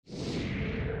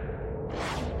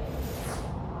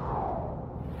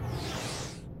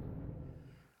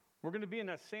We're going to be in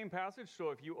that same passage,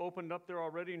 so if you opened up there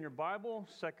already in your Bible,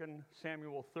 2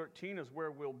 Samuel 13 is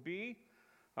where we'll be.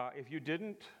 If you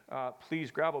didn't, please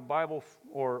grab a Bible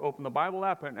or open the Bible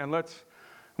app and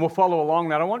we'll follow along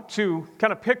that. I want to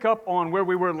kind of pick up on where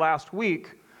we were last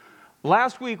week.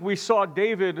 Last week we saw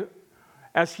David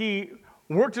as he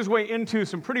worked his way into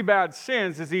some pretty bad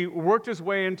sins, as he worked his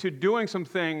way into doing some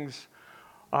things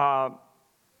that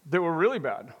were really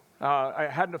bad. I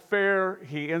had an affair,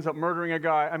 he ends up murdering a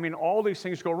guy. I mean, all these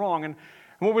things go wrong. And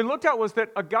what we looked at was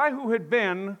that a guy who had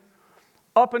been,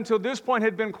 up until this point,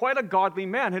 had been quite a godly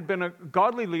man, had been a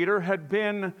godly leader, had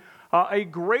been a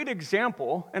great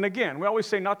example. And again, we always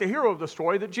say not the hero of the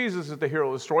story, that Jesus is the hero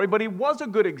of the story, but he was a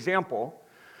good example.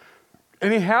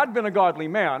 And he had been a godly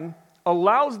man,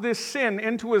 allows this sin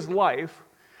into his life,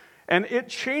 and it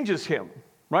changes him,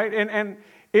 right? And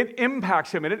it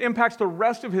impacts him, and it impacts the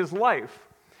rest of his life.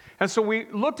 And so we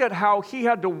looked at how he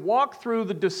had to walk through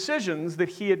the decisions that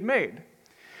he had made.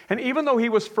 And even though he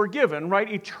was forgiven,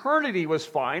 right, eternity was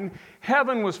fine,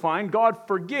 heaven was fine, God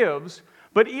forgives,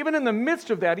 but even in the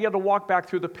midst of that, he had to walk back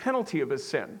through the penalty of his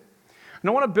sin. And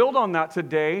I want to build on that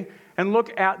today and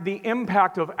look at the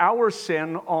impact of our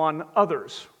sin on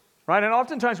others, right? And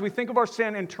oftentimes we think of our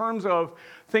sin in terms of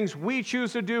things we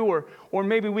choose to do or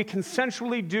maybe we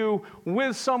consensually do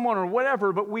with someone or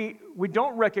whatever, but we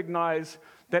don't recognize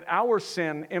that our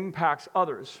sin impacts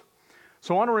others.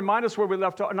 So I want to remind us where we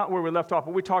left off, not where we left off,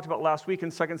 but we talked about last week in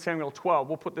 2 Samuel 12.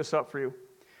 We'll put this up for you.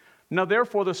 Now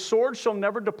therefore the sword shall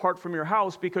never depart from your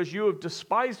house, because you have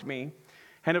despised me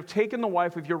and have taken the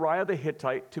wife of Uriah the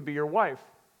Hittite to be your wife.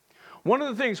 One of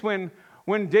the things when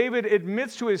David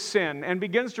admits to his sin and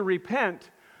begins to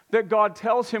repent, that God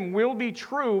tells him will be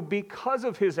true because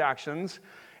of his actions,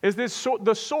 is this: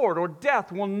 the sword or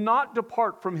death will not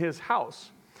depart from his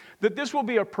house. That this will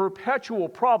be a perpetual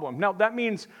problem. Now, that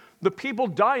means the people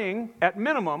dying, at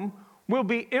minimum, will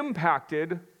be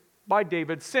impacted by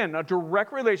David's sin. A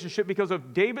direct relationship, because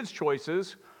of David's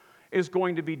choices, is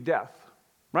going to be death,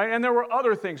 right? And there were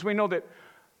other things. We know that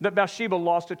Bathsheba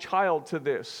lost a child to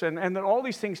this, and that all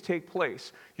these things take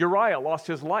place. Uriah lost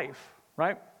his life,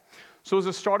 right? So as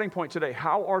a starting point today,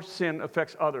 how our sin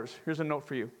affects others. Here's a note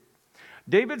for you.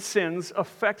 David's sins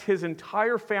affect his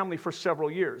entire family for several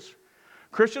years.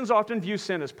 Christians often view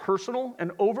sin as personal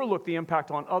and overlook the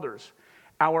impact on others.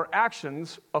 Our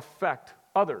actions affect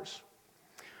others.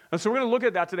 And so we're going to look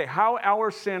at that today, how our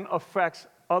sin affects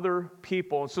other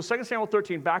people. And so 2 Samuel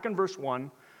 13, back in verse 1,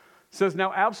 says,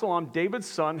 Now Absalom, David's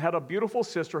son, had a beautiful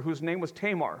sister whose name was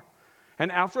Tamar.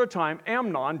 And after a time,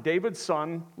 Amnon, David's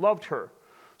son, loved her.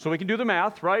 So we can do the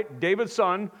math, right? David's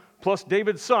son plus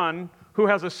David's son, who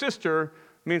has a sister,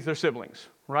 means they're siblings,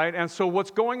 right? And so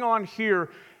what's going on here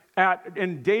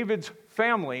in David's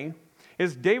family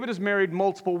is David has married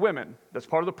multiple women. That's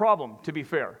part of the problem, to be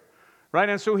fair, right?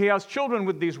 And so he has children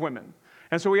with these women.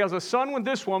 And so he has a son with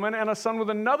this woman and a son with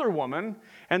another woman,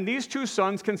 and these two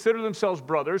sons consider themselves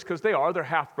brothers, because they're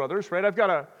half brothers, right? I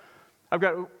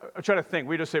try to think,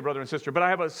 we just say brother and sister, but I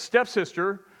have a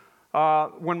stepsister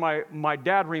when my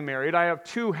dad remarried. I have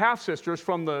two half sisters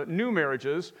from the new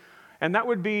marriages. And that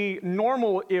would be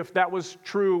normal if that was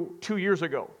true 2 years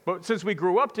ago. But since we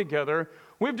grew up together,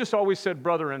 we've just always said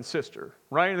brother and sister,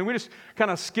 right? And we just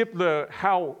kind of skip the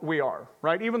how we are,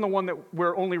 right? Even the one that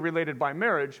we're only related by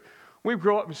marriage, we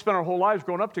spent our whole lives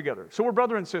growing up together. So we're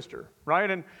brother and sister,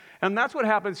 right? And that's what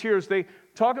happens here is they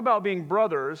talk about being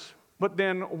brothers, but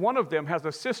then one of them has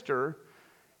a sister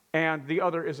and the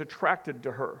other is attracted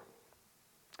to her.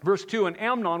 Verse 2, And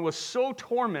Amnon was so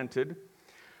tormented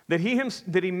that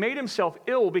he made himself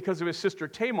ill because of his sister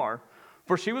Tamar,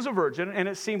 for she was a virgin, and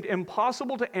it seemed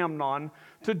impossible to Amnon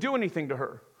to do anything to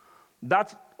her.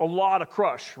 That's a lot of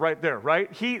crush right there, right?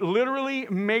 He literally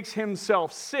makes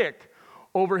himself sick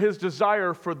over his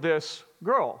desire for this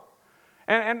girl.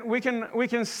 And we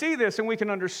can see this and we can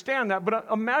understand that, but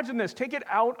imagine this. Take it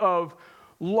out of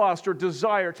lust or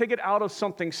desire. Take it out of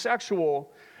something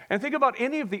sexual. And think about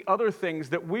any of the other things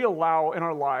that we allow in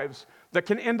our lives that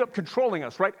can end up controlling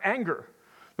us, right? Anger.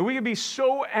 That we can be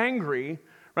so angry,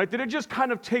 right, that it just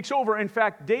kind of takes over. In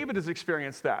fact, David has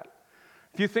experienced that.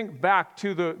 If you think back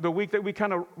to the week that we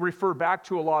kind of refer back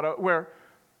to a lot of, where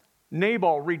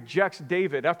Nabal rejects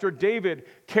David. After David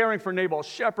caring for Nabal's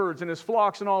shepherds and his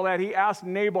flocks and all that, he asked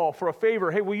Nabal for a favor.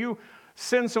 Hey, will you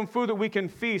send some food that we can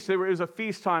feast? There is a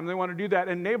feast time. They want to do that.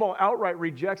 And Nabal outright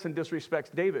rejects and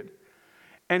disrespects David.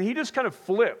 And he just kind of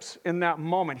flips in that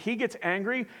moment. He gets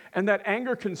angry, and that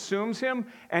anger consumes him,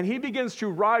 and he begins to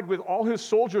ride with all his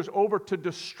soldiers over to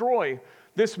destroy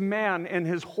this man and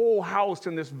his whole house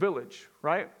in this village,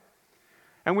 right?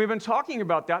 And we've been talking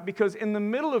about that because in the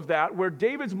middle of that, where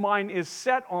David's mind is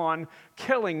set on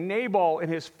killing Nabal and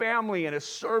his family and his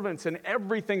servants and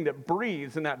everything that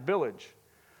breathes in that village,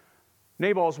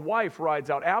 Nabal's wife rides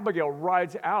out, Abigail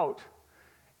rides out,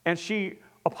 and she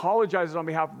apologizes on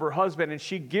behalf of her husband, and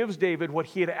she gives David what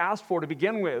he had asked for to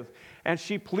begin with, and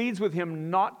she pleads with him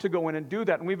not to go in and do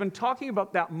that. And we've been talking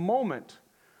about that moment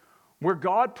where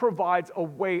God provides a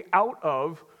way out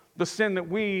of the sin that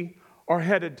we are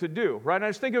headed to do, right? And I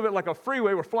just think of it like a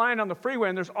freeway. We're flying on the freeway,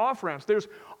 and there's off-ramps. There's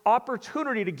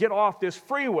opportunity to get off this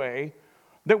freeway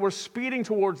that we're speeding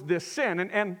towards this sin.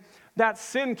 And that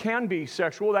sin can be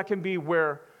sexual. That can be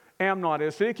where Amnon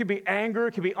is. So it can be anger.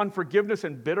 It can be unforgiveness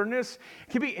and bitterness.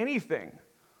 It can be anything.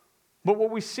 But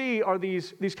what we see are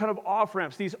these kind of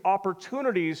off-ramps, these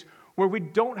opportunities where we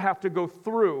don't have to go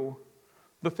through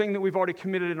the thing that we've already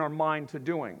committed in our mind to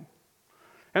doing.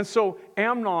 And so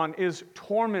Amnon is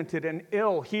tormented and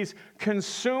ill. He's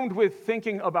consumed with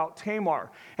thinking about Tamar,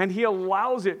 and he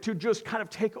allows it to just kind of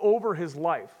take over his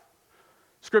life.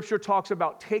 Scripture talks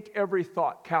about take every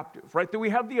thought captive, right? That we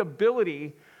have the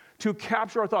ability to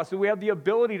capture our thoughts, that we have the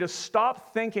ability to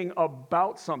stop thinking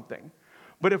about something.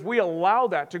 But if we allow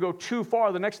that to go too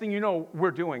far, the next thing you know, we're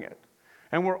doing it.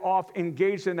 And we're off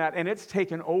engaged in that, and it's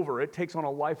taken over. It takes on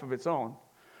a life of its own.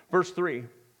 Verse 3.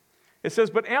 It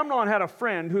says, but Amnon had a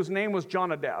friend whose name was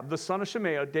Jonadab, the son of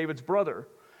Shimea, David's brother.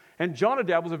 And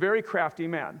Jonadab was a very crafty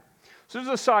man. So this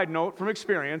is a side note from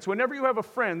experience. Whenever you have a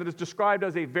friend that is described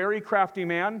as a very crafty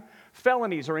man,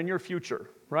 felonies are in your future,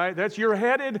 right? You're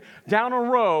headed down a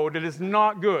road that is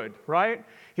not good, right?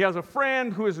 He has a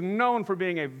friend who is known for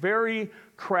being a very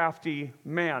crafty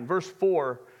man. Verse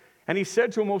 4, and he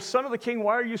said to him, O son of the king,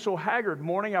 why are you so haggard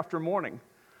morning after morning?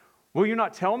 Will you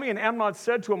not tell me? And Amnon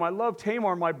said to him, I love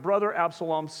Tamar, my brother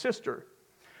Absalom's sister.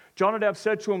 Jonadab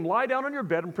said to him, lie down on your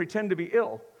bed and pretend to be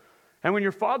ill. And when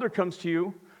your father comes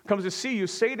to see you,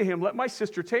 say to him, let my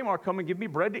sister Tamar come and give me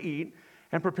bread to eat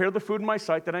and prepare the food in my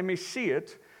sight that I may see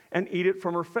it and eat it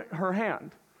from her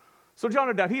hand. So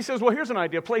Jonadab, he says, well, here's an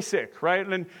idea. Play sick, right?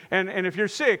 And if you're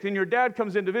sick and your dad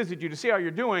comes in to visit you to see how you're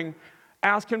doing,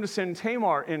 ask him to send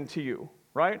Tamar into you,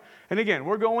 right? And again,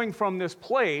 we're going from this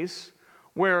place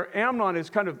where Amnon has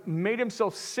kind of made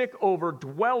himself sick over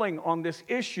dwelling on this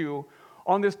issue,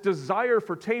 on this desire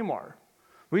for Tamar.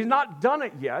 Well, he's not done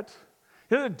it yet.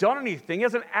 He hasn't done anything. He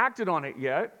hasn't acted on it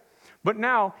yet. But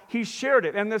now he's shared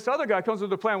it. And this other guy comes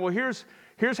with a plan. Well,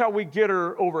 here's how we get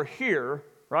her over here,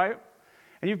 right?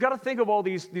 And you've got to think of all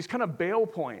these kind of bail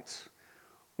points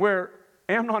where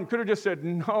Amnon could have just said,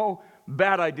 no,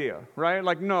 bad idea, right?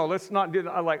 Like, no, let's not do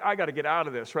that. Like, I got to get out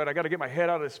of this, right? I got to get my head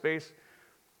out of this space.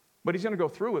 But he's going to go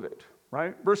through with it,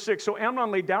 right? Verse 6, so Amnon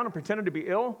lay down and pretended to be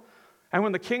ill. And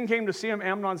when the king came to see him,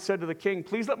 Amnon said to the king,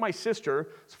 please let my sister,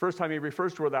 it's the first time he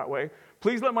refers to her that way,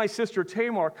 please let my sister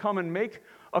Tamar come and make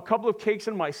a couple of cakes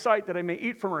in my sight that I may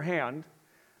eat from her hand.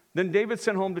 Then David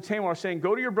sent home to Tamar saying,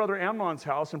 go to your brother Amnon's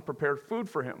house and prepare food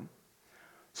for him.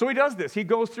 So he does this. He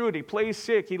goes through it. He plays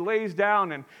sick. He lays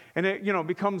down and it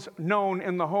becomes known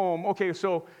in the home. Okay,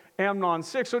 so Amnon's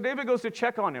sick. So David goes to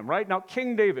check on him, right? Now,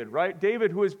 King David, right?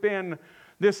 David, who has been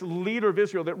this leader of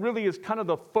Israel that really is kind of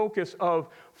the focus of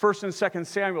 1st and 2nd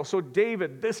Samuel. So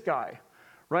David, this guy,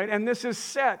 right? And this is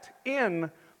set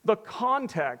in the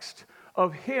context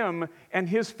of him and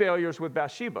his failures with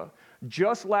Bathsheba.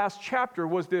 Just last chapter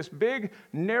was this big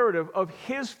narrative of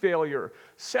his failure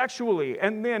sexually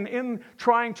and then in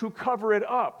trying to cover it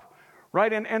up.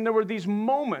 Right? And there were these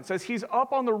moments as he's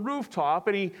up on the rooftop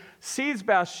and he sees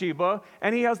Bathsheba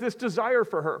and he has this desire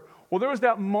for her. Well, there was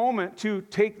that moment to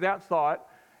take that thought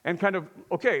and kind of,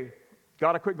 okay,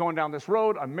 got to quit going down this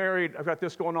road. I'm married. I've got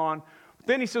this going on.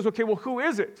 Then he says, okay, well, who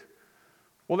is it?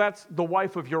 Well, that's the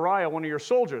wife of Uriah, one of your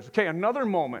soldiers. Okay, another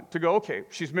moment to go, okay,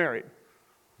 she's married.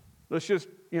 Let's just,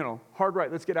 hard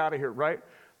right. Let's get out of here, right?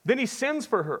 Then he sends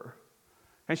for her.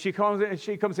 And she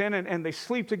comes in and they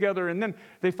sleep together, and then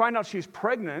they find out she's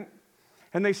pregnant,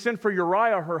 and they send for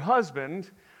Uriah, her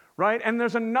husband, right? And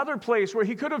there's another place where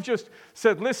he could have just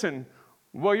said, listen,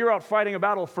 while you're out fighting a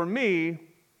battle for me,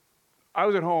 I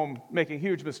was at home making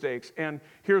huge mistakes, and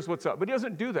here's what's up. But he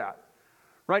doesn't do that,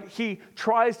 right? He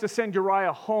tries to send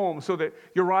Uriah home so that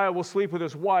Uriah will sleep with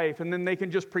his wife, and then they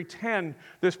can just pretend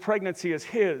this pregnancy is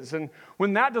his. And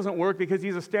when that doesn't work because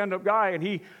he's a stand-up guy and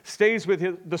he stays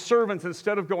with the servants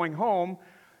instead of going home,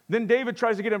 then David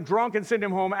tries to get him drunk and send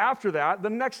him home after that, the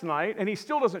next night, and he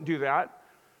still doesn't do that.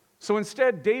 So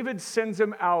instead, David sends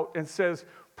him out and says,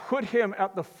 put him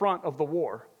at the front of the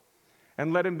war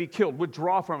and let him be killed.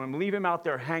 Withdraw from him. Leave him out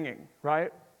there hanging,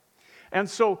 right? And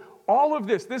so all of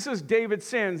this is David's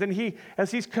sins. And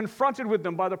as he's confronted with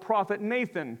them by the prophet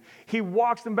Nathan, he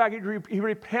walks them back. He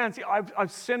repents.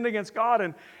 I've sinned against God.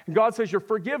 And God says, you're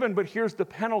forgiven, but here's the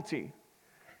penalty.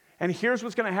 And here's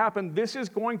what's going to happen. This is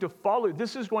going to follow.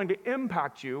 This is going to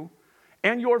impact you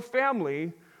and your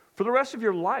family for the rest of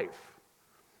your life.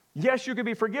 Yes, you can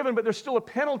be forgiven, but there's still a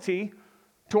penalty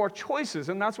to our choices.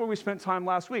 And that's where we spent time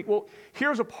last week. Well,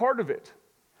 here's a part of it.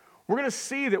 We're going to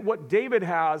see that what David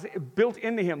has built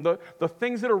into him, the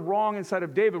things that are wrong inside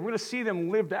of David, we're going to see them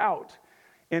lived out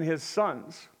in his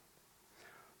sons.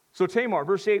 So Tamar,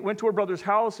 verse 8, went to her brother's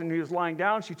house, and he was lying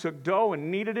down. She took dough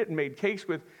and kneaded it and made cakes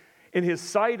in his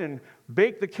sight and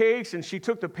baked the cakes. And she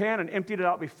took the pan and emptied it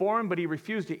out before him, but he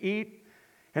refused to eat.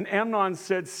 And Amnon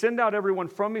said, send out everyone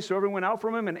from me. So everyone went out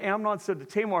from him. And Amnon said to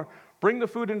Tamar, bring the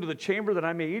food into the chamber that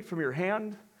I may eat from your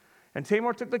hand. And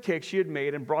Tamar took the cakes she had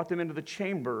made and brought them into the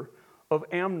chamber of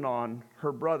Amnon,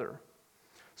 her brother.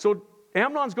 So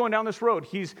Amnon's going down this road.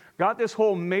 He's got this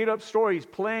whole made-up story. He's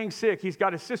playing sick. He's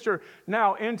got his sister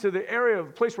now into the area of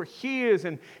the place where he is,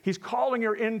 and he's calling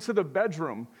her into the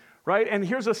bedroom, right? And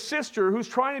here's a sister who's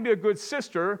trying to be a good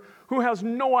sister who has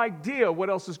no idea what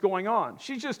else is going on.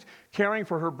 She's just caring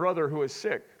for her brother who is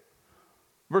sick.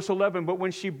 Verse 11, but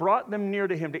when she brought them near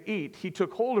to him to eat, he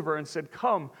took hold of her and said,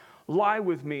 come, lie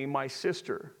with me, my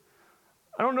sister.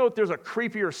 I don't know if there's a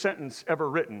creepier sentence ever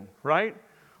written, right?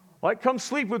 Like, come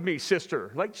sleep with me,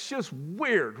 sister. Like, it's just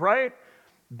weird, right?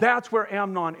 That's where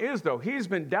Amnon is, though. He's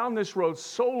been down this road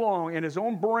so long in his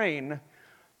own brain,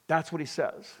 that's what he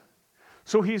says.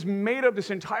 So he's made up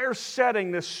this entire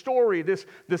setting, this story, this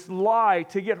lie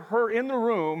to get her in the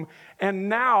room, and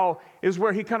now is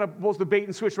where he kind of pulls the bait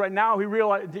and switch. Right now,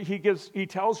 he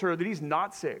tells her that he's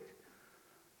not sick,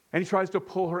 and he tries to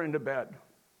pull her into bed.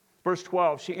 Verse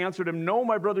 12, she answered him, no,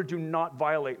 my brother, do not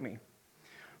violate me.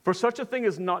 For such a thing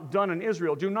is not done in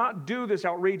Israel. Do not do this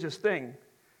outrageous thing.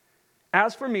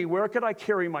 As for me, where could I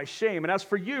carry my shame? And as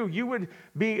for you, you would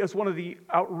be as one of the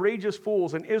outrageous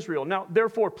fools in Israel. Now,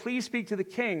 therefore, please speak to the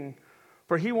king,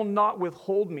 for he will not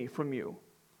withhold me from you.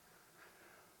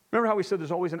 Remember how we said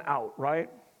there's always an out, right?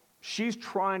 She's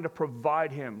trying to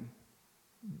provide him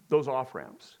those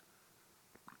off-ramps.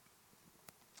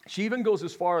 She even goes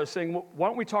as far as saying, well, why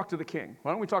don't we talk to the king?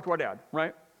 Why don't we talk to our dad,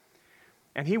 right?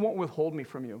 And he won't withhold me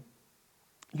from you.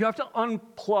 You have to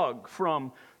unplug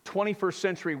from 21st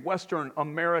century Western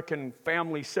American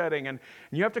family setting, and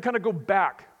you have to kind of go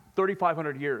back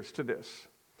 3,500 years to this.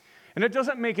 And it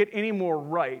doesn't make it any more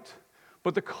right,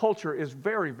 but the culture is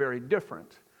very, very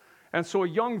different. And so a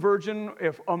young virgin,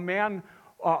 if a man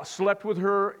slept with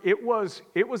her, it was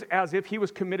as if he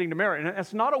was committing to marry. And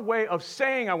it's not a way of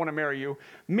saying, I want to marry you,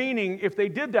 meaning if they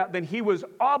did that, then he was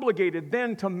obligated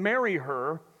then to marry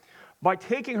her. By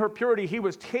taking her purity, he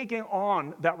was taking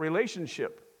on that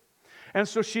relationship. And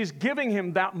so she's giving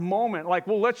him that moment, like,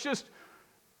 well, let's just,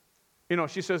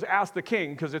 she says, ask the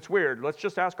king, because it's weird. Let's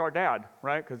just ask our dad,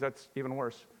 right? Because that's even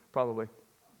worse, probably.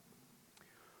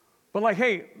 But like,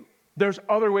 hey, there's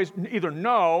other ways, either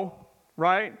no,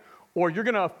 right? Or you're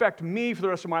going to affect me for the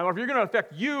rest of my life. Or you're going to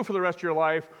affect you for the rest of your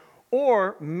life.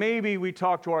 Or maybe we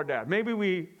talk to our dad. Maybe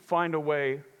we find a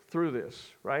way through this,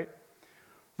 right?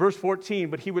 Verse 14,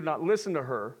 but he would not listen to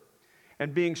her.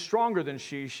 And being stronger than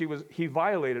he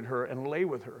violated her and lay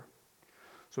with her.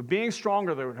 So being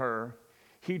stronger than her,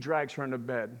 he drags her into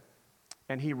bed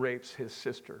and he rapes his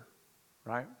sister,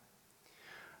 right?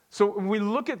 So when we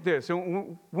look at this,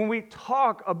 and when we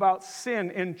talk about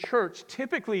sin in church,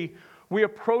 typically we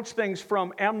approach things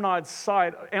from Amnon's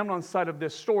side of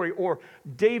this story, or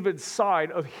David's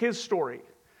side of his story.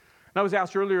 And I was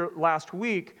asked earlier last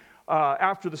week,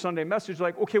 after the Sunday message,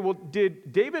 like, okay, well,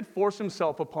 did David force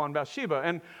himself upon Bathsheba?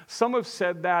 And some have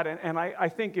said that, and I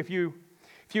think if you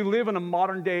live in a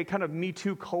modern day kind of Me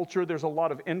Too culture, there's a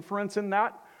lot of inference in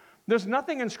that. There's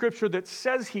nothing in Scripture that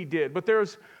says he did, but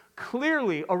there's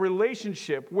clearly a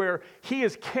relationship where he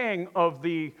is king of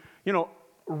the,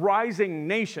 rising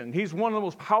nation. He's one of the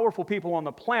most powerful people on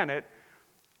the planet,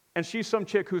 and she's some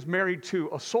chick who's married to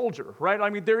a soldier, right? I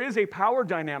mean, there is a power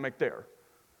dynamic there.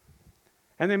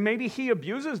 And then maybe he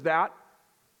abuses that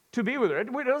to be with her.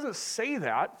 It doesn't say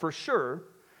that for sure.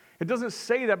 It doesn't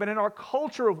say that, but in our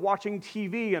culture of watching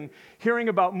TV and hearing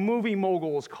about movie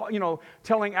moguls,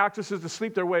 telling actresses to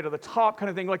sleep their way to the top kind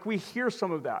of thing, like we hear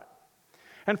some of that.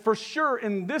 And for sure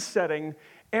in this setting,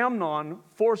 Amnon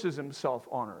forces himself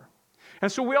on her.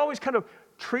 And so we always kind of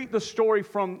treat the story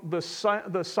from the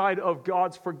side of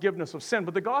God's forgiveness of sin.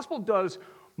 But the gospel does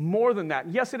more than that.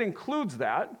 Yes, it includes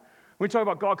that. We talk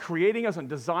about God creating us and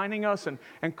designing us and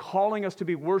calling us to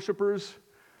be worshipers.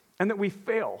 and that we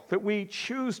fail, that we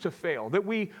choose to fail, that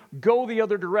we go the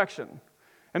other direction.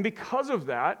 And because of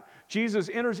that, Jesus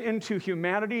enters into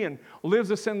humanity and lives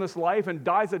a sinless life and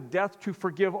dies a death to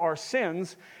forgive our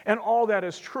sins, and all that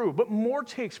is true. But more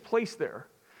takes place there.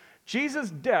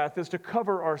 Jesus' death is to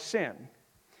cover our sin.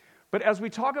 But as we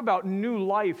talk about new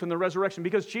life and the resurrection,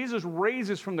 because Jesus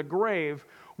raises from the grave,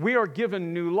 we are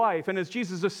given new life. And as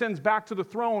Jesus ascends back to the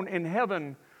throne in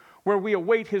heaven, where we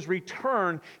await his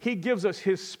return, he gives us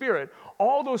his Spirit.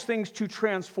 All those things to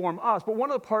transform us. But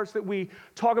one of the parts that we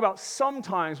talk about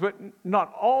sometimes, but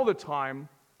not all the time,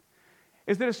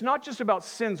 is that it's not just about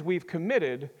sins we've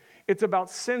committed, it's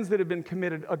about sins that have been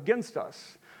committed against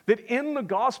us. That in the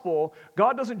gospel,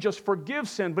 God doesn't just forgive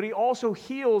sin, but he also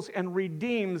heals and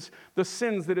redeems the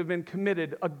sins that have been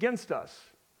committed against us.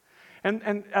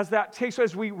 And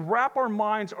as we wrap our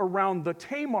minds around the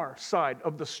Tamar side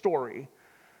of the story,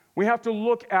 we have to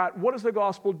look at what does the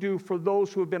gospel do for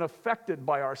those who have been affected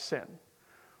by our sin,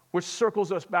 which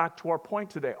circles us back to our point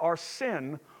today. Our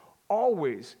sin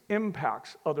always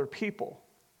impacts other people.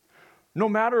 No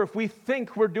matter if we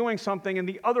think we're doing something and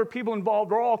the other people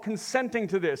involved are all consenting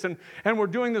to this, and we're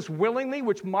doing this willingly,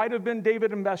 which might have been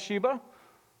David and Bathsheba,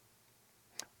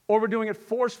 or we're doing it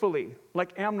forcefully,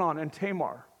 like Amnon and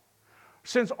Tamar.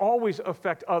 Sins always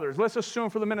affect others. Let's assume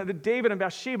for the minute that David and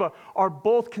Bathsheba are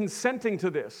both consenting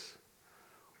to this.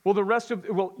 Well,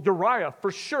 Uriah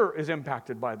for sure is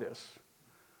impacted by this.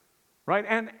 Right?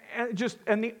 And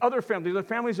the other families, the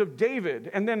families of David,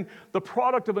 and then the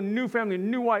product of a new family, a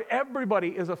new wife, everybody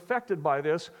is affected by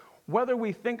this, whether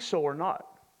we think so or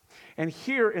not. And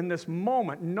here in this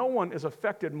moment, no one is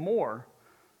affected more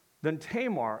than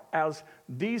Tamar, as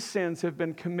these sins have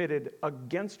been committed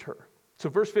against her. So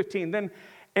verse 15, then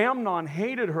Amnon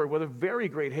hated her with a very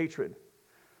great hatred,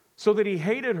 so that the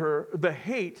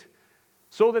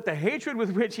hatred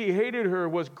with which he hated her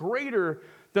was greater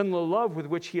than the love with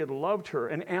which he had loved her.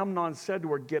 And Amnon said to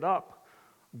her, get up,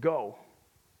 go.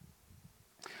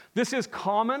 This is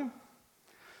common,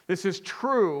 this is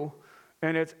true,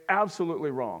 and it's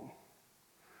absolutely wrong.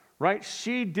 Right?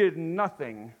 She did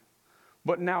nothing,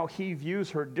 but now he views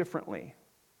her differently.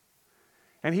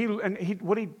 And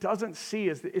what he doesn't see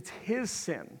is that it's his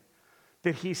sin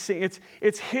that he's seeing.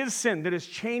 It's his sin that has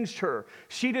changed her.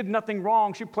 She did nothing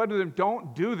wrong. She pled with him,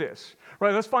 don't do this.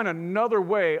 Right? Let's find another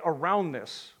way around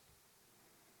this.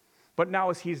 But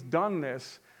now as he's done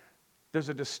this, there's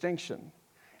a distinction.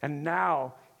 And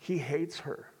now he hates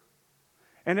her.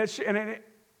 And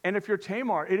if you're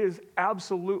Tamar, it is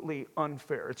absolutely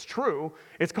unfair. It's true,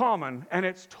 it's common, and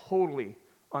it's totally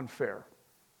unfair.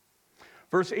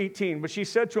 Verse 18, but she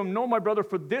said to him, no, my brother,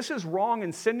 for this is wrong,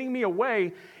 and sending me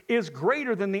away is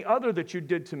greater than the other that you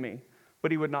did to me.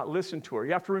 But he would not listen to her.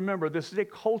 You have to remember, this is a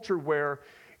culture where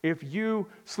if you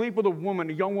sleep with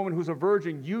a young woman who's a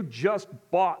virgin, you just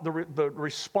bought the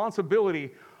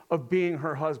responsibility of being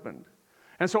her husband.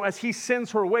 And so as he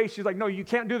sends her away, she's like, no, you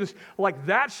can't do this. Like,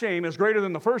 that shame is greater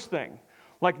than the first thing.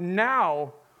 Like,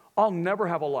 now I'll never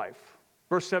have a life.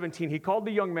 Verse 17, he called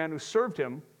the young man who served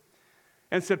him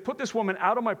and said, put this woman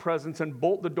out of my presence and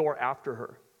bolt the door after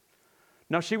her.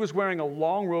 Now she was wearing a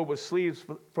long robe with sleeves,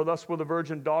 for thus were the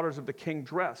virgin daughters of the king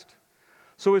dressed.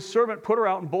 So his servant put her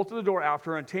out and bolted the door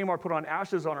after her, and Tamar put on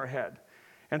ashes on her head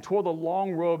and tore the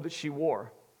long robe that she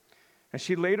wore. And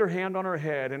she laid her hand on her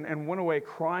head and went away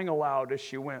crying aloud as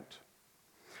she went.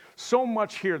 So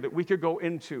much here that we could go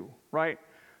into, right?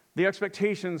 The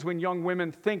expectations when young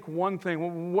women think one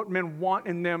thing, what men want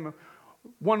in them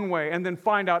one way, and then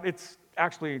find out it's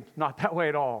actually not that way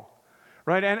at all,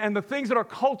 right? And the things that our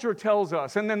culture tells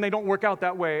us, and then they don't work out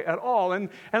that way at all. And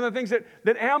the things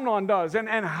that Amnon does, and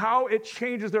how it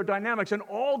changes their dynamics, and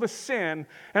all the sin,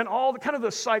 and all the kind of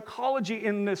the psychology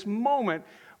in this moment,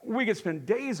 we could spend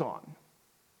days on.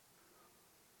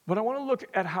 But I want to look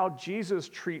at how Jesus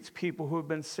treats people who have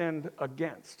been sinned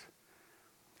against,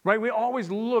 right? We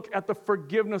always look at the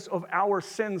forgiveness of our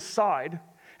sin side,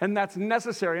 and that's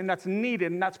necessary, and that's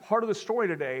needed, and that's part of the story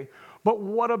today. But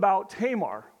what about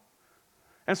Tamar?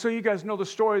 And so you guys know the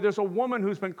story. There's a woman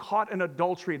who's been caught in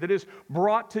adultery that is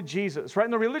brought to Jesus, right?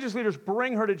 And the religious leaders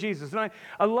bring her to Jesus. And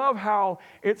I love how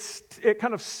it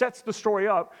kind of sets the story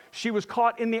up. She was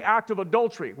caught in the act of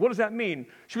adultery. What does that mean?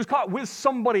 She was caught with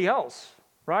somebody else,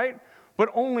 right? But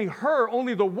only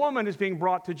the woman is being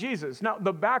brought to Jesus. Now,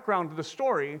 the background of the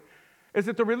story is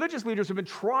that the religious leaders have been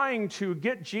trying to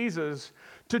get Jesus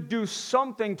to do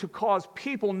something to cause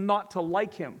people not to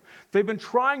like him. They've been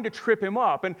trying to trip him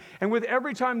up. And with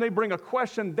every time they bring a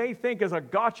question they think is a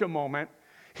gotcha moment,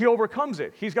 He overcomes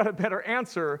it. He's got a better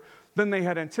answer than they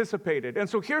had anticipated. And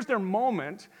so here's their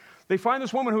moment. They find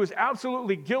this woman who is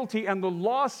absolutely guilty, and the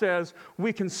law says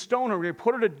we can stone her. We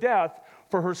put her to death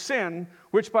for her sin,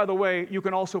 which, by the way, you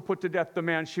can also put to death the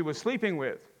man she was sleeping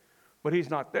with. But he's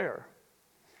not there.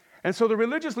 And so the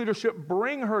religious leadership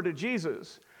bring her to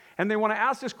Jesus, and they want to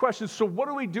ask this question, so what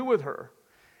do we do with her?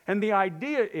 And the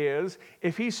idea is,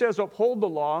 if he says uphold the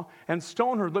law and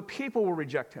stone her, the people will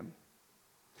reject him.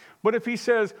 But if he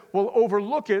says, well,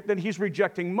 overlook it, then he's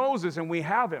rejecting Moses, and we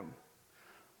have him.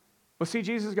 Well, see,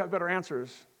 Jesus got better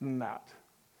answers than that.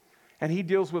 And he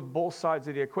deals with both sides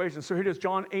of the equation. So here it is,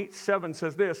 John 8:7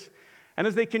 says this, and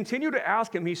as they continued to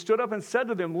ask him, he stood up and said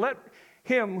to them, let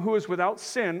him who is without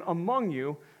sin among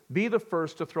you be the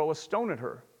first to throw a stone at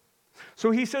her.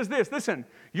 So he says this, listen,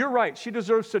 you're right, she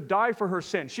deserves to die for her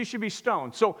sin. She should be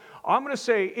stoned. So I'm going to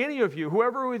say, any of you,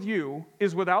 whoever with you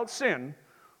is without sin,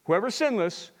 whoever's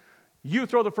sinless, you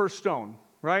throw the first stone,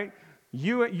 right?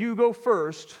 You go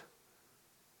first,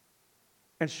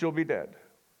 and she'll be dead.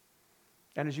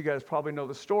 And as you guys probably know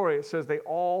the story, it says they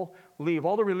all leave.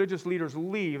 All the religious leaders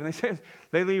leave, and they say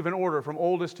they leave in order from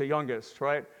oldest to youngest,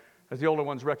 right? As the older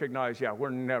ones recognize, yeah, we're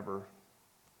never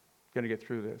going to get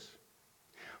through this.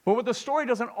 But what the story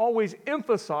doesn't always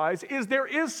emphasize is there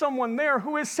is someone there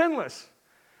who is sinless.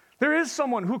 There is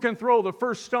someone who can throw the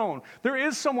first stone. There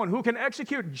is someone who can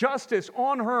execute justice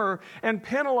on her and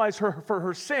penalize her for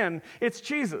her sin. It's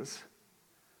Jesus.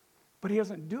 But he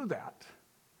doesn't do that.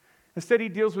 Instead, he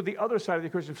deals with the other side of the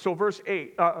equation. So verse 10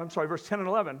 and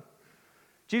 11.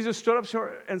 Jesus stood up to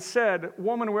her and said,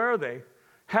 woman, where are they?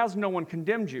 Has no one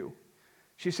condemned you?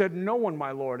 She said, no one,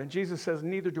 my Lord. And Jesus says,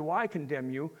 neither do I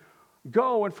condemn you.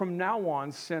 Go, and from now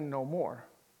on, sin no more.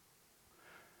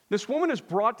 This woman is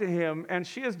brought to him, and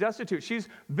she is destitute. She's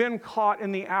been caught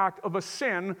in the act of a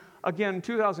sin, again,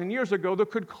 2,000 years ago,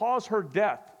 that could cause her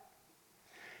death.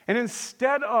 And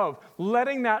instead of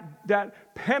letting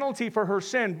that penalty for her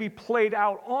sin be played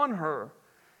out on her,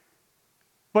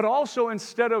 but also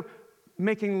instead of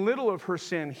making little of her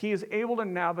sin, he is able to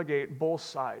navigate both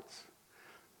sides.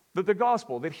 That the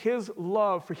gospel, that his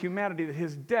love for humanity, that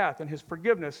his death and his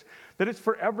forgiveness, that it's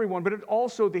for everyone, but it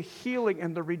also the healing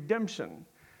and the redemption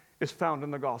is found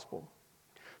in the gospel.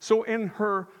 So in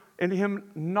him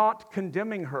not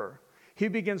condemning her, he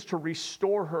begins to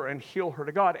restore her and heal her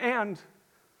to God. And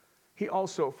he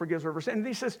also forgives her of her sin. And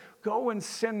he says, go and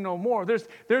sin no more. There's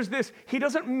this, he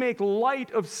doesn't make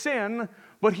light of sin,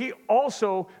 but he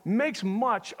also makes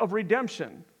much of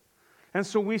redemption. And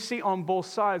so we see on both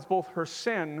sides, both her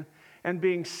sin and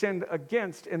being sinned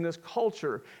against in this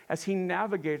culture as he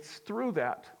navigates through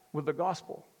that with the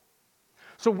gospel.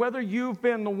 So whether you've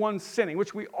been the one sinning,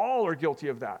 which we all are guilty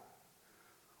of that,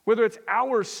 whether it's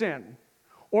our sin,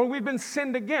 or we've been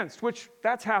sinned against, which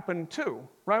that's happened too,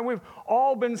 right? We've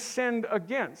all been sinned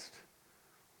against.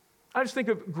 I just think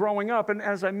of growing up, and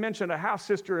as I mentioned, a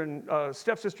half-sister and a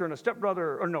stepsister and a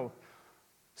stepbrother, or no,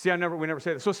 see, we never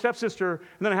say this. So stepsister,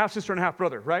 and then a half-sister and a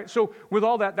half-brother, right? So with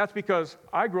all that, that's because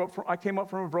I came up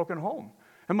from a broken home.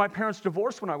 And my parents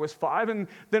divorced when I was 5, and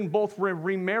then both were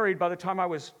remarried by the time I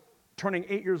was turning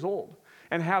 8 years old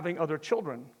and having other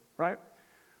children, right?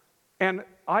 And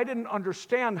I didn't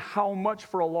understand how much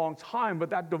for a long time, but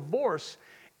that divorce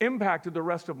impacted the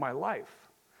rest of my life.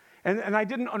 And I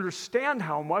didn't understand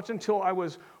how much until I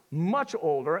was much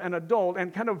older, an adult,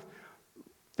 and kind of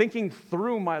thinking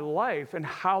through my life and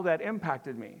how that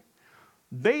impacted me.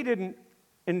 They didn't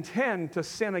intend to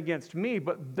sin against me,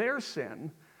 but their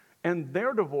sin and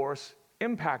their divorce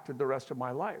impacted the rest of my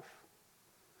life.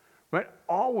 Right?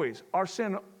 Always, our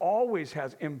sin always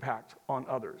has impact on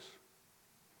others.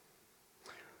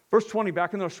 Verse 20,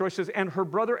 back in the story, says, and her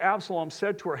brother Absalom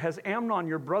said to her, has Amnon,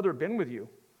 your brother, been with you?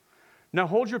 Now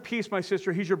hold your peace, my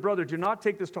sister, he's your brother. Do not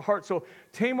take this to heart. So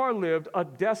Tamar lived, a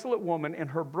desolate woman, in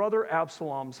her brother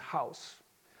Absalom's house.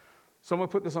 So I'm going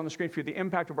to put this on the screen for you, the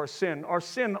impact of our sin. Our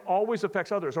sin always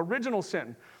affects others. Original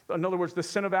sin, in other words, the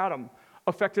sin of Adam,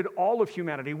 affected all of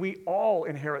humanity. We all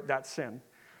inherit that sin.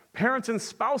 Parents and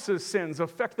spouses' sins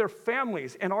affect their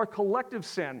families, and our collective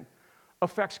sin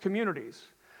affects communities.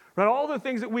 Right? All the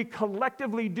things that we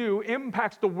collectively do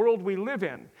impacts the world we live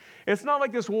in. It's not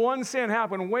like this one sin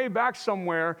happened way back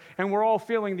somewhere and we're all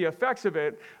feeling the effects of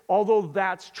it. Although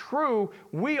that's true,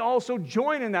 we also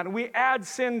join in that and we add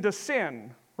sin to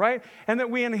sin, right? And that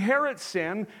we inherit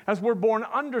sin as we're born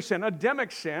under sin,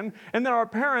 Adamic sin, and then our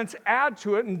parents add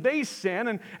to it and they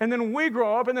sin, and then we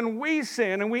grow up and then we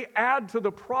sin and we add to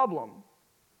the problem.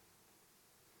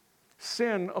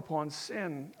 Sin upon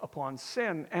sin upon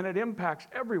sin, and it impacts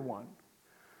everyone.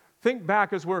 Think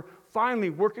back as we're finally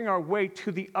working our way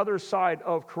to the other side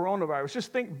of coronavirus.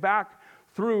 Just think back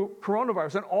through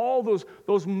coronavirus and all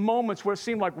those moments where it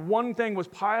seemed like one thing was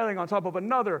piling on top of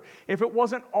another. If it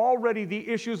wasn't already the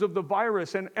issues of the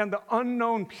virus and the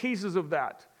unknown pieces of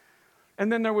that. And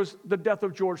then there was the death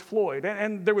of George Floyd,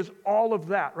 and there was all of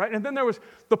that, right? And then there was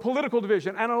the political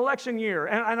division and an election year.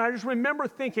 And I just remember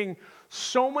thinking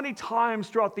so many times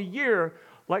throughout the year,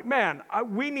 like, man,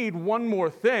 we need one more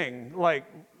thing. Like,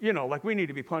 like we need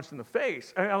to be punched in the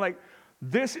face. And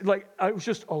it was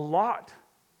just a lot.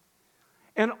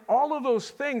 And all of those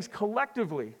things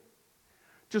collectively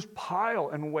just pile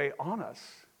and weigh on us.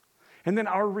 And then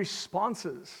our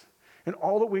responses and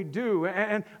all that we do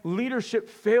and leadership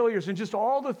failures and just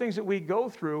all the things that we go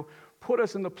through put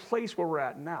us in the place where we're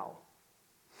at now.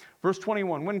 Verse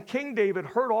 21, when King David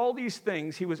heard all these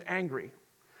things, he was angry.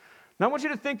 Now I want you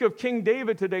to think of King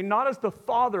David today not as the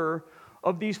father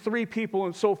of these three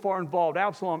people so far involved,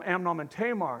 Absalom, Amnon, and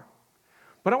Tamar.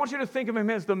 But I want you to think of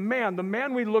him as the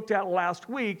man we looked at last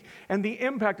week, and the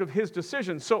impact of his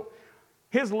decisions. So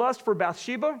his lust for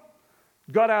Bathsheba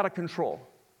got out of control,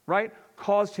 right?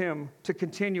 Caused him to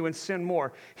continue and sin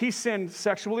more. He sinned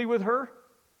sexually with her.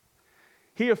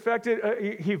 He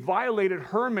violated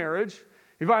her marriage.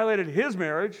 He violated his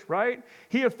marriage, right?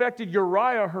 He affected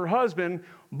Uriah, her husband,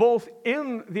 both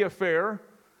in the affair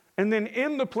and then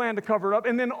in the plan to cover it up,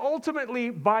 and then ultimately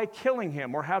by killing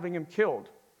him or having him killed.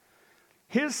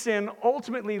 His sin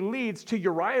ultimately leads to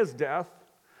Uriah's death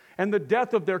and the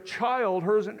death of their child,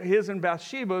 his and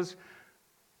Bathsheba's,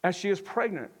 as she is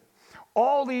pregnant.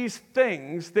 All these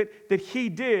things that he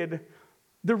did,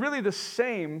 they're really the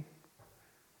same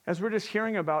as we're just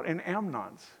hearing about in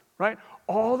Amnon's, right?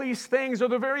 All these things are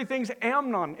the very things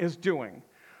Amnon is doing,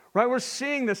 right? We're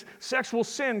seeing this sexual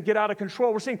sin get out of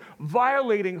control. We're seeing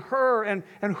violating her and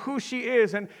who she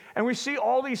is. And we see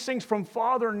all these things from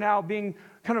father now being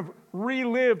kind of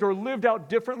relived or lived out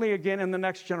differently again in the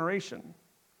next generation.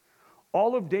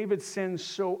 All of David's sins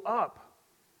show up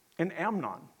in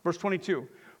Amnon. Verse 22.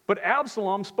 But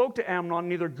Absalom spoke to Amnon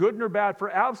neither good nor bad,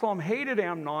 for Absalom hated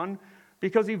Amnon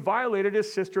because he violated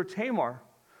his sister Tamar.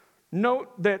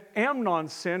 Note that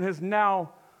Amnon's sin has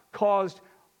now caused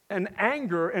an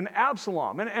anger in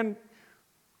Absalom. And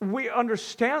we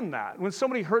understand that. When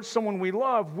somebody hurts someone we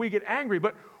love, we get angry.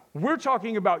 But we're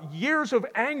talking about years of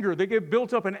anger that get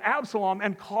built up in Absalom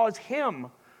and cause him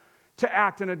to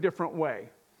act in a different way.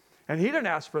 And he didn't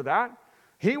ask for that.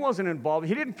 He wasn't involved.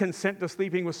 He didn't consent to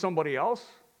sleeping with somebody else.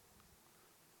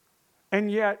 And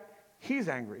yet, he's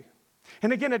angry.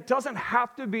 And again, it doesn't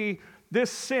have to be this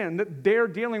sin that they're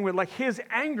dealing with. Like, his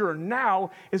anger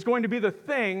now is going to be the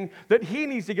thing that he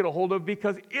needs to get a hold of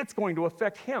because it's going to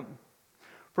affect him.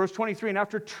 Verse 23, and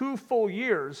after 2 full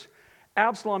years,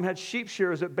 Absalom had sheep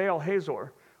shearers at Baal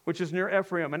Hazor, which is near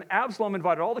Ephraim. And Absalom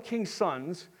invited all the king's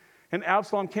sons. And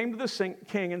Absalom came to the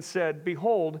king and said,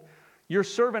 behold, your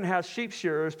servant has sheep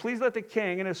shearers. Please let the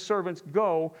king and his servants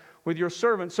go with your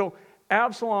servant. So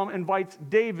Absalom invites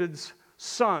David's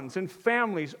sons and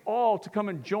families all to come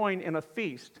and join in a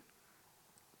feast.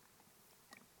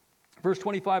 Verse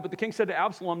 25, but the king said to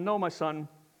Absalom, no, my son,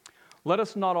 let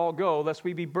us not all go, lest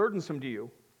we be burdensome to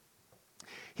you.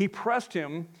 He pressed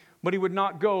him, but he would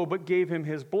not go, but gave him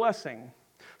his blessing.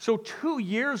 So 2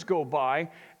 years go by,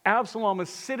 Absalom is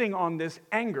sitting on this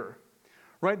anger,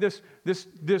 right? This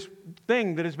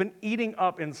thing that has been eating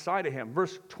up inside of him.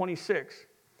 Verse 26.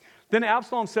 Then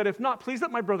Absalom said, if not, please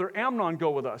let my brother Amnon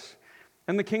go with us.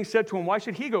 And the king said to him, why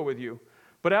should he go with you?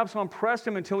 But Absalom pressed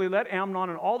him until he let Amnon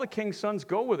and all the king's sons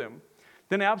go with him.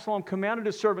 Then Absalom commanded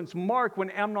his servants, mark when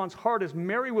Amnon's heart is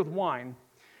merry with wine.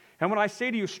 And when I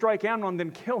say to you, strike Amnon,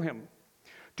 then kill him.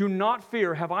 Do not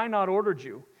fear, have I not ordered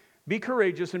you? Be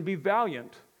courageous and be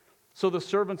valiant. So the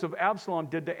servants of Absalom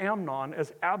did to Amnon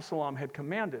as Absalom had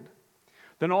commanded.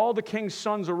 Then all the king's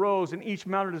sons arose, and each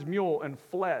mounted his mule and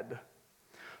fled.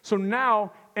 So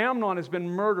now Amnon has been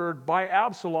murdered by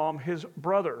Absalom, his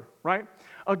brother, right?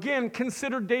 Again,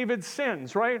 consider David's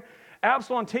sins, right?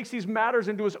 Absalom takes these matters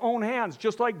into his own hands,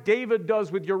 just like David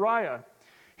does with Uriah.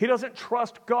 He doesn't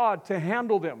trust God to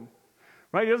handle them,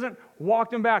 right? He doesn't walk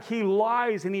them back. He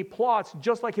lies and he plots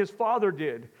just like his father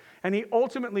did. And he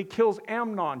ultimately kills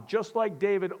Amnon, just like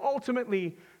David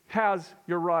ultimately has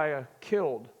Uriah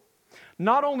killed.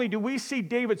 Not only do we see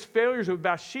David's failures with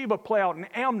Bathsheba play out in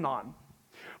Amnon,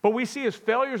 but we see his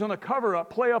failures on the cover-up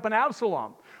play up in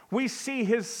Absalom. We see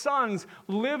his sons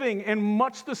living in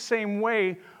much the same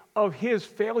way of his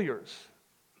failures.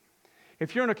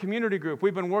 If you're in a community group,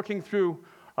 we've been working through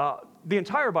the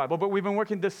entire Bible, but we've been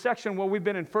working this section where we've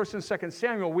been in 1 and 2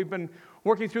 Samuel. We've been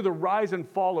working through the rise and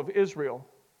fall of Israel.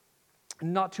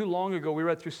 Not too long ago, we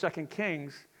read through 2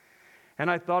 Kings, and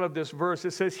I thought of this verse.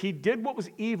 It says, he did what was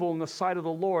evil in the sight of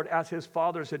the Lord, as his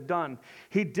fathers had done.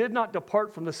 He did not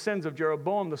depart from the sins of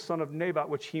Jeroboam, the son of Nebat,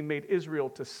 which he made Israel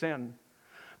to sin.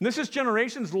 And this is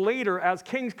generations later as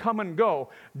kings come and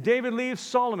go. David leaves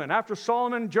Solomon. After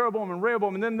Solomon, Jeroboam and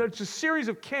Rehoboam. And then there's a series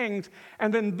of kings,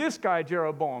 and then this guy,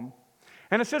 Jeroboam.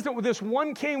 And it says that this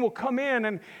one king will come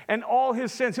in and all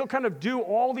his sins, he'll kind of do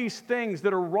all these things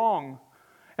that are wrong.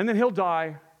 And then he'll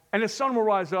die, and his son will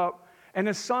rise up, and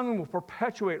his son will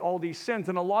perpetuate all these sins.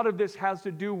 And a lot of this has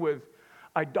to do with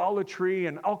idolatry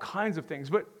and all kinds of things.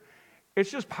 But it's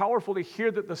just powerful to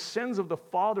hear that the sins of the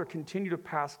father continue to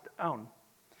pass down.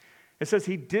 It says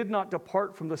he did not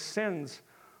depart from the sins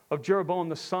of Jeroboam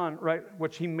the son, right,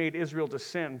 which he made Israel to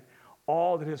sin,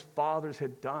 all that his fathers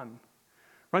had done.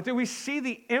 Right, that we see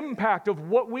the impact of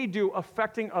what we do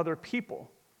affecting other people.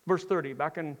 Verse 30,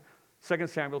 back in 2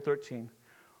 Samuel 13.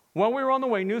 While we were on the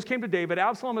way, news came to David,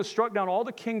 Absalom has struck down all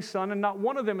the king's sons, and not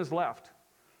one of them is left.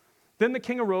 Then the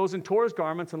king arose and tore his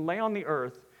garments and lay on the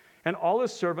earth, and all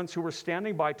his servants who were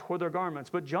standing by tore their garments.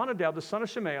 But Jonadab, the son of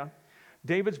Shemaiah,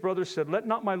 David's brother, said, let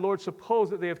not my lord suppose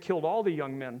that they have killed all the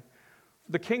young men,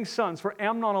 the king's sons, for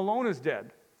Amnon alone is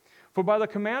dead. For by the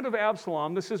command of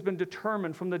Absalom, this has been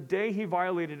determined from the day he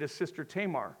violated his sister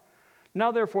Tamar.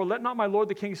 Now therefore, let not my lord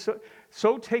the king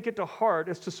so take it to heart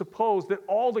as to suppose that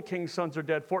all the king's sons are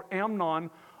dead, for Amnon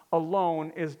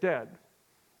alone is dead.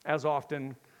 As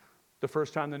often, the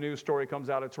first time the news story comes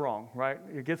out, it's wrong, right?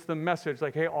 It gets the message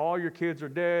like, hey, all your kids are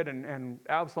dead, and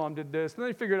Absalom did this. And then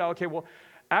they figured out, okay, well,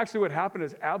 actually what happened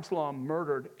is Absalom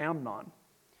murdered Amnon.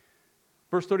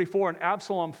 Verse 34, and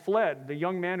Absalom fled. The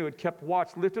young man who had kept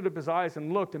watch lifted up his eyes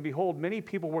and looked, and behold, many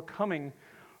people were coming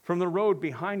from the road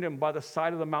behind him by the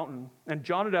side of the mountain. And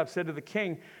Jonadab said to the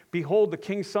king, behold, the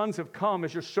king's sons have come,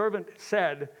 as your servant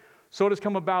said, so it has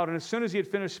come about. And as soon as he had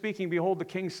finished speaking, behold, the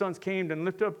king's sons came and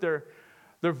lifted up their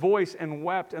voice and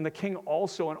wept. And the king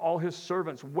also and all his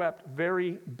servants wept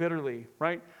very bitterly,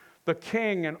 right? The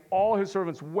king and all his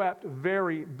servants wept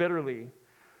very bitterly.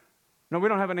 Now, we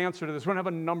don't have an answer to this. We don't have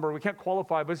a number. We can't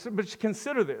qualify, but just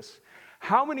consider this.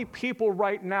 How many people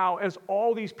right now, as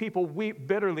all these people weep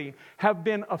bitterly, have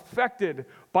been affected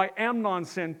by Amnon's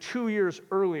sin 2 years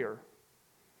earlier?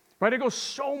 Right? It goes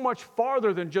so much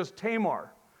farther than just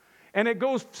Tamar. And it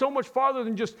goes so much farther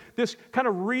than just this kind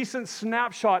of recent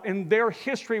snapshot in their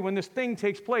history when this thing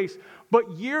takes place.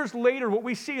 But years later, what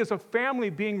we see is a family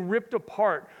being ripped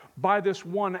apart by this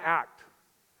one act.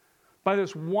 By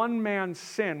this one man's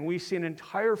sin. We see an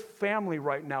entire family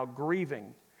right now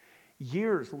grieving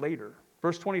years later.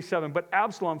 Verse 27, but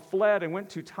Absalom fled and went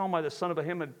to Talmai, the son of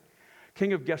Ahimaaz,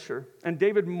 king of Geshur. And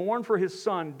David mourned for his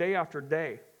son day after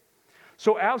day.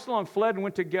 So Absalom fled and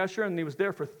went to Geshur, and he was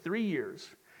there for 3 years.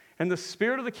 And the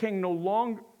spirit of the king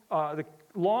longed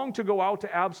to go out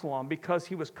to Absalom because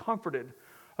he was comforted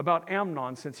about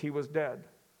Amnon since he was dead.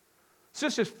 So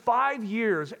this is 5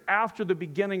 years after the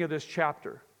beginning of this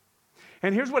chapter.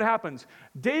 And here's what happens.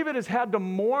 David has had to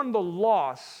mourn the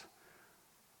loss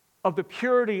of the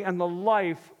purity and the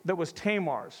life that was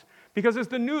Tamar's. Because as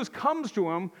the news comes to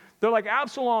him, they're like,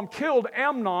 Absalom killed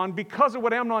Amnon because of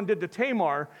what Amnon did to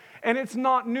Tamar. And it's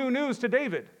not new news to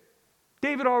David.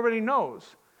 David already knows.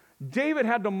 David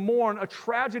had to mourn a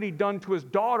tragedy done to his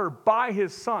daughter by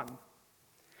his son.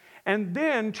 And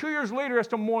then 2 years later, he has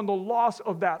to mourn the loss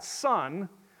of that son.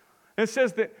 And it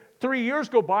says that 3 years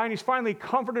go by, and he's finally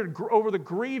comforted over the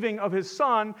grieving of his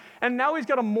son. And now he's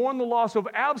got to mourn the loss of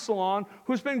Absalom,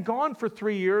 who's been gone for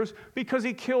 3 years because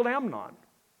he killed Amnon.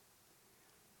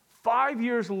 5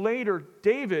 years later,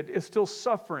 David is still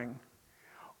suffering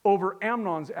over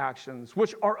Amnon's actions,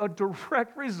 which are a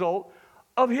direct result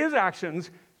of his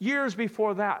actions years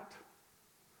before that.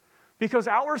 Because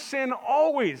our sin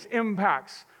always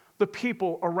impacts the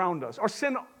people around us. Our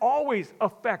sin always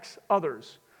affects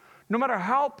others. No matter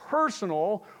how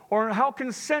personal or how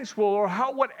consensual or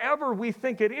how whatever we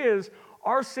think it is,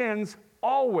 our sins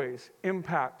always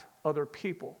impact other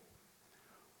people.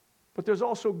 But there's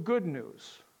also good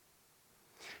news.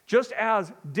 Just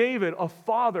as David, a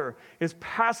father, is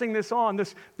passing this on,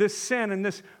 this sin and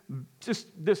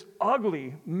this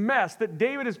ugly mess that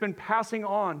David has been passing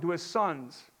on to his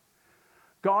sons,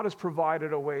 God has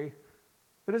provided a way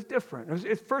that is different.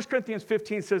 1 Corinthians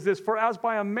 15 says this, for as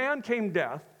by a man came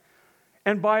death,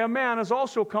 and by a man has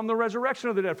also come the resurrection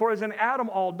of the dead. For as in Adam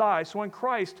all die, so in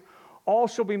Christ all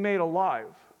shall be made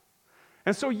alive.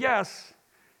 And so yes,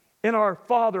 in our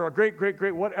father, our great,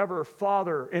 whatever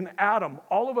father, in Adam,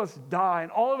 all of us die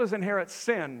and all of us inherit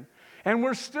sin. And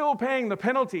we're still paying the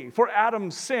penalty for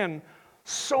Adam's sin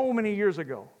so many years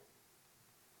ago.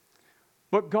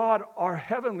 But God, our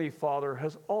Heavenly Father,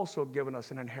 has also given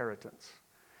us an inheritance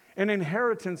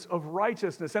of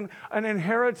righteousness, and an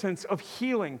inheritance of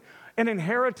healing, an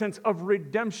inheritance of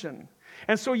redemption.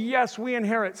 And so, yes, we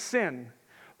inherit sin,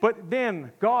 but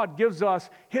then God gives us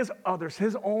His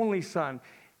only Son,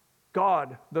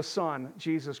 God the Son,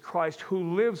 Jesus Christ,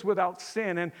 who lives without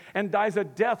sin and dies a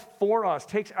death for us,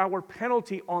 takes our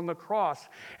penalty on the cross,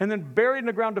 and then buried in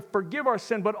the ground to forgive our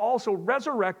sin, but also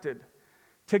resurrected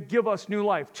to give us new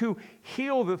life, to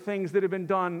heal the things that have been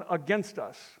done against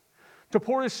us, to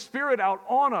pour His Spirit out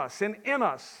on us and in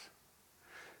us,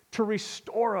 to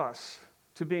restore us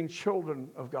to being children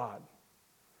of God.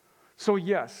 So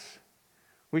yes,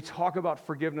 we talk about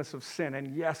forgiveness of sin,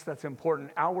 and yes, that's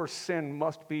important. Our sin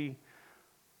must be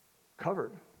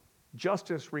covered.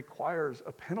 Justice requires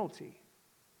a penalty.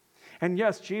 And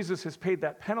yes, Jesus has paid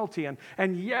that penalty.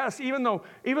 And yes, even though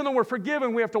we're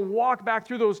forgiven, we have to walk back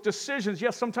through those decisions.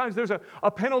 Yes, sometimes there's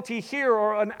a penalty here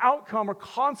or an outcome or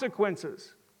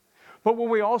consequences. But what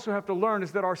we also have to learn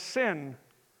is that our sin,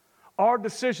 our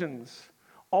decisions,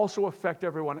 also affect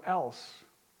everyone else.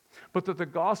 But that the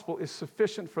gospel is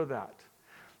sufficient for that.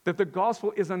 That the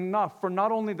gospel is enough for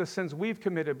not only the sins we've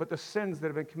committed, but the sins that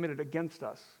have been committed against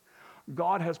us.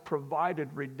 God has provided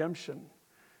redemption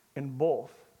in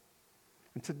both.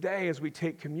 And today, as we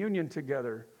take communion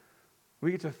together,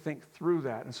 we get to think through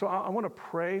that. And so I want to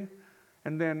pray,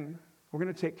 and then we're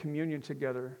going to take communion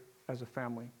together as a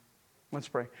family. Let's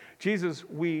pray. Jesus,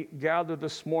 we gather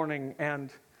this morning, and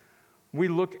we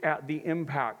look at the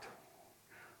impact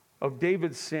of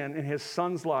David's sin in his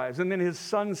son's lives, and then his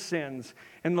son's sins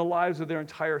in the lives of their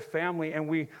entire family. And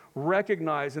we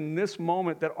recognize in this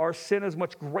moment that our sin is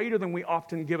much greater than we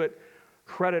often give it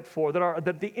credit for,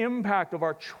 that the impact of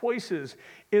our choices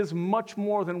is much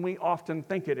more than we often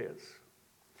think it is,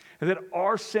 and that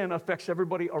our sin affects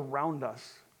everybody around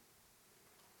us,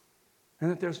 and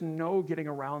that there's no getting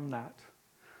around that.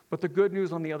 But the good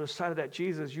news on the other side of that,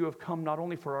 Jesus, you have come not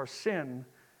only for our sin,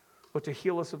 but to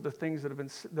heal us of the things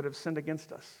that have sinned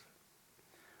against us.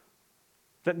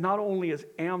 That not only is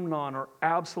Amnon or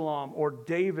Absalom or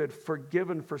David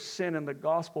forgiven for sin in the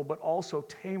gospel, but also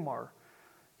Tamar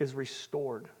is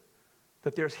restored.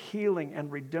 That there's healing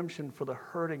and redemption for the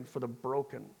hurting, for the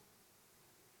broken.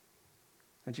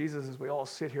 And Jesus, as we all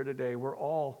sit here today, we're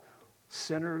all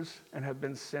sinners and have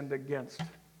been sinned against.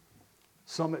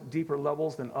 Some at deeper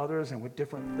levels than others and with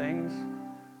different things.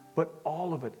 But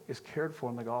all of it is cared for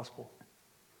in the gospel.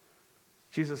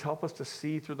 Jesus, help us to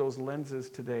see through those lenses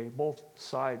today, both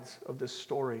sides of this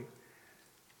story,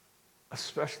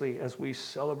 especially as we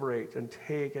celebrate and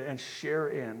take and share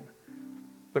in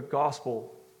the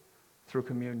gospel through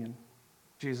communion.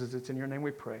 Jesus, it's in your name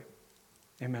we pray.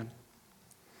 Amen.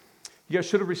 You guys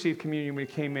should have received communion when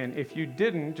you came in. If you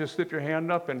didn't, just slip your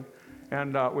hand up, and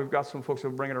we've got some folks that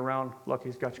will bring it around.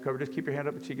 Lucky's got you covered. Just keep your hand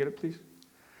up until you get it, please.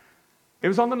 It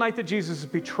was on the night that Jesus is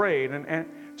betrayed, and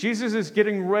Jesus is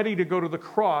getting ready to go to the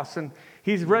cross, and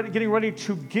he's getting ready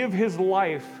to give his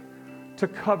life to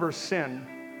cover sin.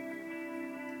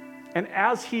 And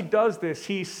as he does this,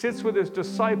 he sits with his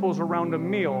disciples around a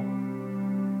meal,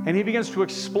 and he begins to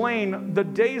explain the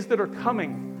days that are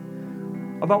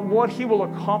coming about what he will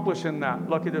accomplish in that.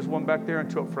 Lucky, there's one back there and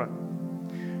two up front.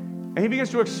 And he begins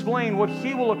to explain what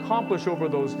he will accomplish over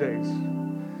those days.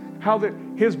 How that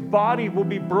his body will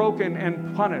be broken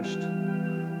and punished,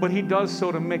 but he does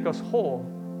so to make us whole.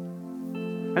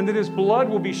 And that his blood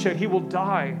will be shed. He will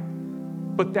die,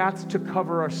 but that's to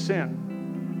cover our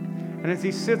sin. And as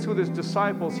he sits with his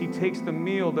disciples, he takes the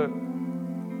meal,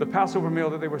 the Passover meal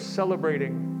that they were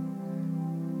celebrating,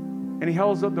 and he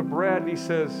holds up the bread and he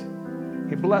says,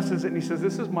 he blesses it and he says,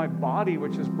 "This is my body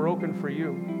which is broken for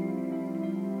you."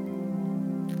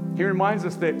 He reminds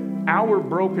us that our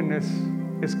brokenness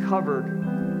is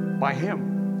covered by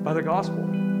him, by the gospel.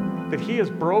 That he is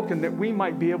broken that we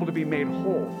might be able to be made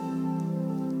whole.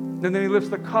 And then he lifts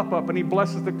the cup up and he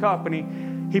blesses the cup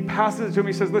and he passes it to him.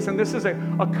 He says, "Listen, this is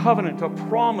a covenant, a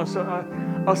promise,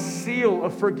 a seal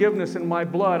of forgiveness in my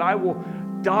blood. I will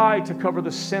die to cover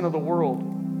the sin of the world."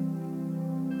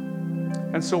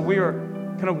 And so we are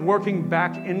kind of working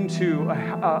back into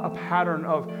a pattern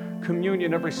of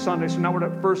communion every Sunday. So now we're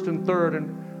at first and third,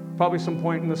 and probably some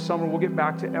point in the summer we'll get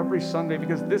back to every Sunday,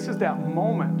 because this is that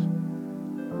moment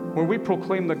where we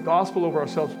proclaim the gospel over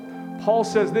ourselves. Paul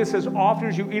says this: "As often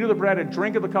as you eat of the bread and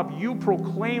drink of the cup, you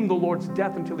proclaim the Lord's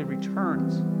death until he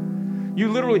returns." You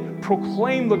literally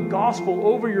proclaim the gospel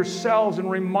over yourselves and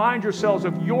remind yourselves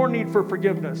of your need for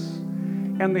forgiveness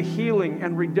and the healing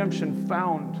and redemption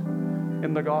found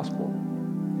in the gospel.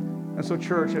 And so,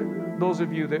 church, those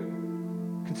of you that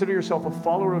consider yourself a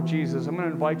follower of Jesus, I'm going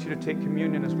to invite you to take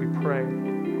communion as we pray.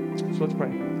 So let's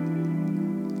pray.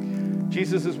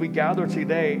 Jesus, as we gather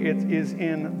today, it is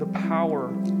in the power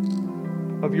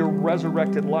of your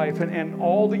resurrected life and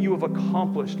all that you have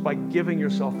accomplished by giving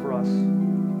yourself for us.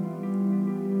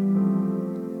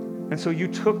 And so you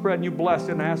took bread and you blessed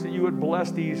it, and I ask that you would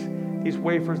bless these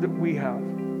wafers that we have.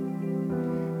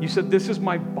 You said, this is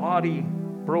my body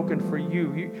broken for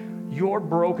you. Your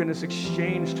brokenness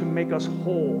exchanged to make us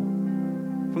whole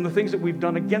from the things that we've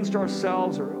done against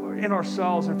ourselves or in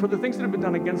ourselves, and for the things that have been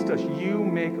done against us, you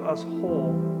make us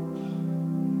whole.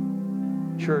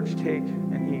 Church, take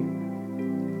and eat.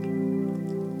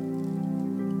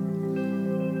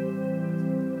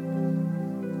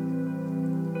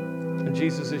 And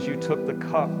Jesus, as you took the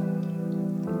cup,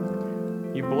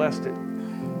 you blessed it.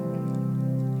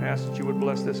 I ask that you would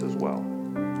bless this as well.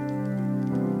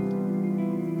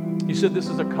 You said this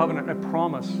is a covenant, a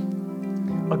promise,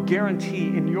 a guarantee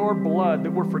in your blood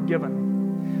that we're forgiven.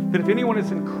 That if anyone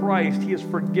is in Christ, he is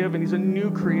forgiven. He's a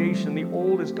new creation. The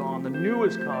old is gone. The new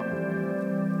has come.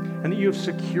 And that you have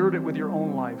secured it with your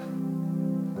own life.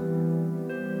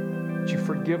 That you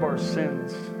forgive our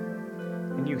sins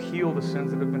and you heal the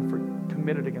sins that have been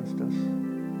committed against us.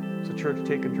 So church,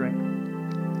 take a drink.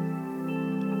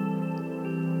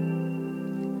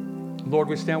 Lord,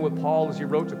 we stand with Paul as he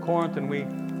wrote to Corinth, and we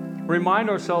remind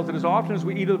ourselves that as often as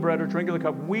we eat of the bread or drink of the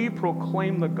cup, we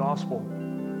proclaim the gospel,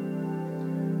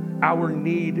 our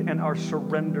need and our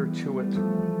surrender to it.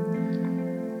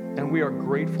 And we are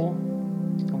grateful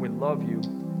and we love you.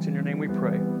 It's in your name we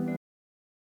pray.